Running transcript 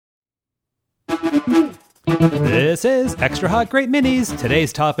This is Extra Hot Great Minis.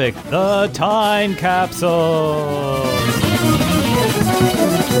 Today's topic, the time capsule.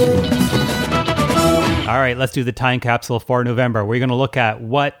 All right, let's do the time capsule for November. We're going to look at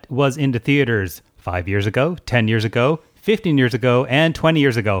what was into theaters 5 years ago, 10 years ago, 15 years ago, and 20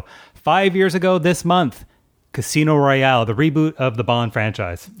 years ago. 5 years ago this month, Casino Royale, the reboot of the Bond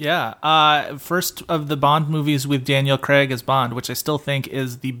franchise. Yeah, first of the Bond movies with Daniel Craig as Bond, which I still think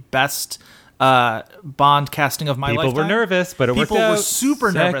is the best Bond casting of my lifetime. People were nervous, but it worked out. People were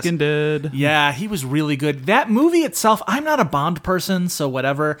super nervous. Seconded. Yeah, he was really good. That movie itself, I'm not a Bond person, so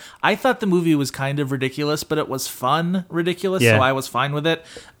whatever. I thought the movie was kind of ridiculous, but it was fun ridiculous, so I was fine with it.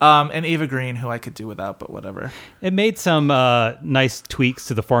 And Ava Green, who I could do without, but whatever. It made some nice tweaks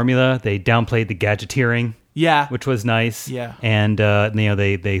to the formula. They downplayed the gadgeteering. Yeah. Which was nice. Yeah. And,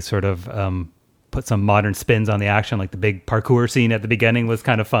 they sort of put some modern spins on the action, like the big parkour scene at the beginning was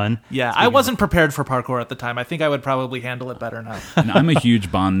kind of fun. Yeah, I wasn't prepared for parkour at the time. I think I would probably handle it better now. And I'm a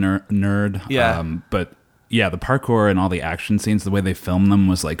huge Bond nerd. Yeah. But yeah, the parkour and all the action scenes, the way they filmed them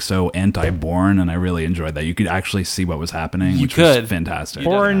was like so anti-Bourne, and I really enjoyed that. You could actually see what was happening, which was fantastic.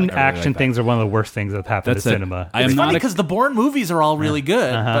 Bourne action things are one of the worst things that happened to cinema. It's funny because the Bourne movies are all really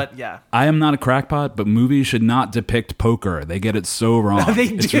good, but yeah. I am not a crackpot, but movies should not depict poker. They get it so wrong.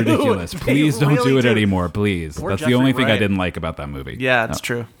 It's ridiculous. Please don't do it anymore, please. Poor That's Jeffrey the only thing I Wright. didn't like about that movie. Yeah, it's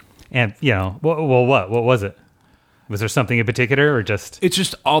true. And, what was it? Was there something in particular, or just... It's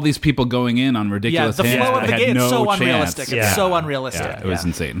just all these people going in on ridiculous the flow of the game is so unrealistic. Chance. It's so unrealistic. Yeah, it was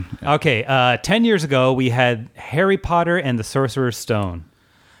insane. Yeah. Okay, 10 years ago, we had Harry Potter and the Sorcerer's Stone.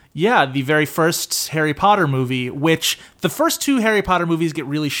 Yeah, the very first Harry Potter movie, which the first two Harry Potter movies get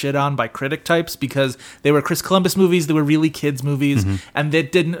really shit on by critic types because they were Chris Columbus movies, they were really kids movies, and they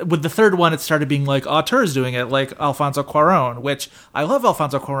didn't. With the third one, it started being like auteurs doing it, like Alfonso Cuarón, which I love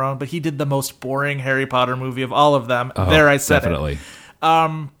Alfonso Cuarón, but he did the most boring Harry Potter movie of all of them. There, I said definitely. It.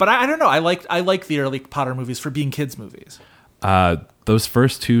 But I don't know. I like the early Potter movies for being kids movies. Those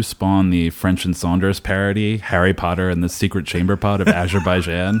first two spawned the French and Saunders parody, Harry Potter and the Secret Chamber Pot of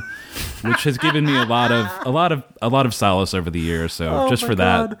Azerbaijan, which has given me a lot of solace over the years. So just for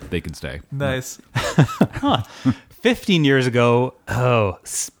that, they can stay. Nice. 15 years ago,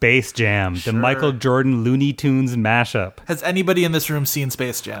 Space Jam, the Michael Jordan Looney Tunes mashup. Has anybody in this room seen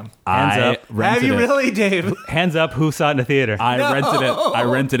Space Jam? Hands up. Have you really, Dave? Hands up, who saw it in the theater? I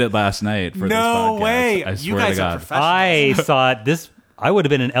rented it last night for this podcast. No way. I swear you guys to God. are professionals. I saw it I would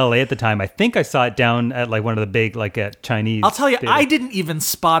have been in LA at the time. I think I saw it down at like one of the big at Chinese. I'll tell you, theaters. I didn't even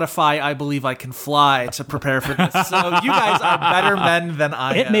Spotify I Believe I Can Fly to prepare for this. So you guys are better men than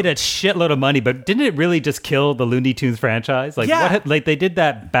I am. It made a shitload of money, but didn't it really just kill the Looney Tunes franchise? They did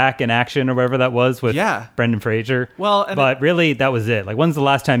that Back in Action or whatever that was with Brendan Fraser. Well, but really that was it. Like, when's the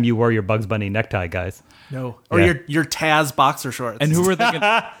last time you wore your Bugs Bunny necktie, guys? No. Or your Taz boxer shorts. And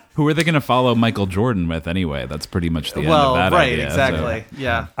who are they going to follow Michael Jordan with anyway? That's pretty much the end of that idea. Exactly. So.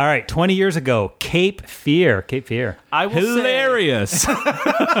 Yeah. All right, 20 years ago, Cape Fear. I will hilarious.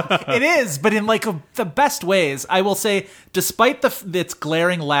 It is, but in the best ways. I will say, despite its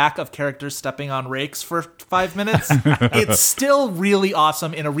glaring lack of characters stepping on rakes for 5 minutes, it's still really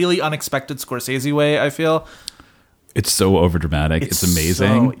awesome in a really unexpected Scorsese way, I feel. It's so overdramatic. It's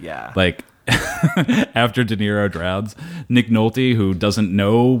amazing. Yeah. Like, after De Niro drowns, Nick Nolte, who doesn't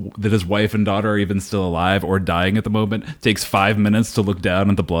know that his wife and daughter are even still alive or dying at the moment, takes 5 minutes to look down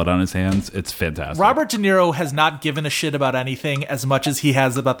at the blood on his hands. It's fantastic. Robert De Niro has not given a shit about anything as much as he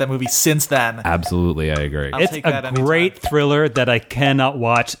has about that movie since then. Absolutely, I agree. It's a great thriller that I cannot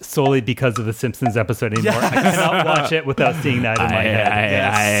watch solely because of the Simpsons episode anymore. I cannot watch it without seeing that in my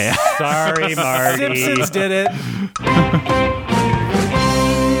head. Sorry, Marty. Simpsons did it.